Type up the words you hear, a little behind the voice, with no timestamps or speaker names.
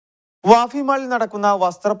വാഫി മാളിൽ നടക്കുന്ന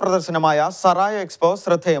വസ്ത്ര പ്രദർശനമായ സറായ എക്സ്പോ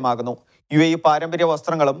ശ്രദ്ധേയമാകുന്നു. UAE പാരമ്പര്യ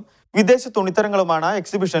വസ്ത്രങ്ങളും വിദേശ തുണിത്തരങ്ങളുമാണ്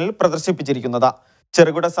എക്സിബിഷനിൽ പ്രദർശിപ്പിച്ചിരിക്കുന്നത്.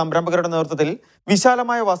 ചെറുകിട സംരംഭകരുടെ നേതൃത്വത്തിൽ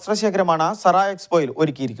വിശാലമായ വസ്ത്രശേഖരമാണ് സറായ എക്സ്പോയിൽ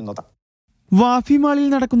ഒരുക്കിയിരിക്കുന്നത്. വാഫി മാളിൽ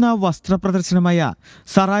നടക്കുന്ന വസ്ത്ര പ്രദർശനമായ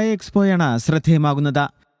സറായ എക്സ്പോയാണ് ശ്രദ്ധേയമാകുന്നത്.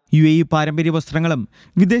 UAE പാരമ്പര്യ വസ്ത്രങ്ങളും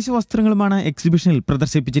വിദേശ വസ്ത്രങ്ങളുമാണ് എക്സിബിഷനിൽ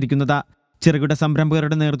പ്രദർശിപ്പിച്ചിരിക്കുന്നത്. ചെറുകിട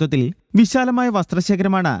സംരംഭകരുടെ നേതൃത്വത്തിൽ വിശാലമായ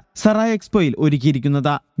വസ്ത്രശേഖരമാണ് സറായ എക്സ്പോയിൽ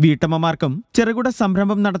ഒരുക്കിയിരിക്കുന്നത്. വീട്ടമ്മമാർക്കും ചെറുകിട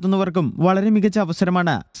സംരംഭം നടത്തുന്നവർക്കും വളരെ മികച്ച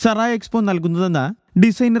അവസരമാണ് സറായ എക്സ്പോ നൽകുന്നതെന്ന്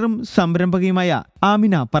ഡിസൈനറും സംരംഭകയുമായ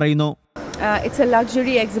ആമിന പറയുന്നു. It's a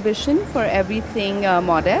luxury exhibition for everything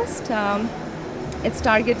modest. It's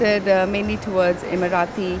targeted mainly towards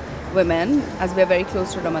Emirati women as we're very close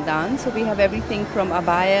to Ramadan. So we have everything from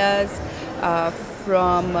abayas,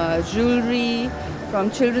 from jewelry, from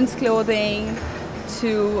children's clothing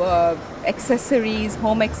to accessories,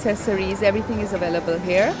 home accessories, everything is available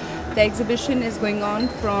here. The exhibition is going on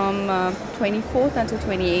from 24th until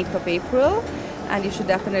 28th of April and you should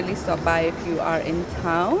definitely stop by if you are in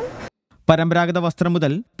town. പരമ്പരാഗത വസ്ത്രം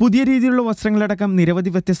മുതൽ പുതിയ രീതിയിലുള്ള വസ്ത്രങ്ങളടക്കം നിരവധി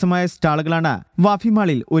വ്യത്യസ്തമായ സ്റ്റാളുകളാണ് വാഫി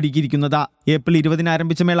മാളിൽ ഒരുക്കിയിരിക്കുന്നത്. April 20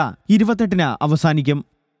 ആരംഭിച്ച മേള 28 അവസാനിക്കും.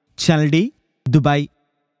 Channel D, Dubai.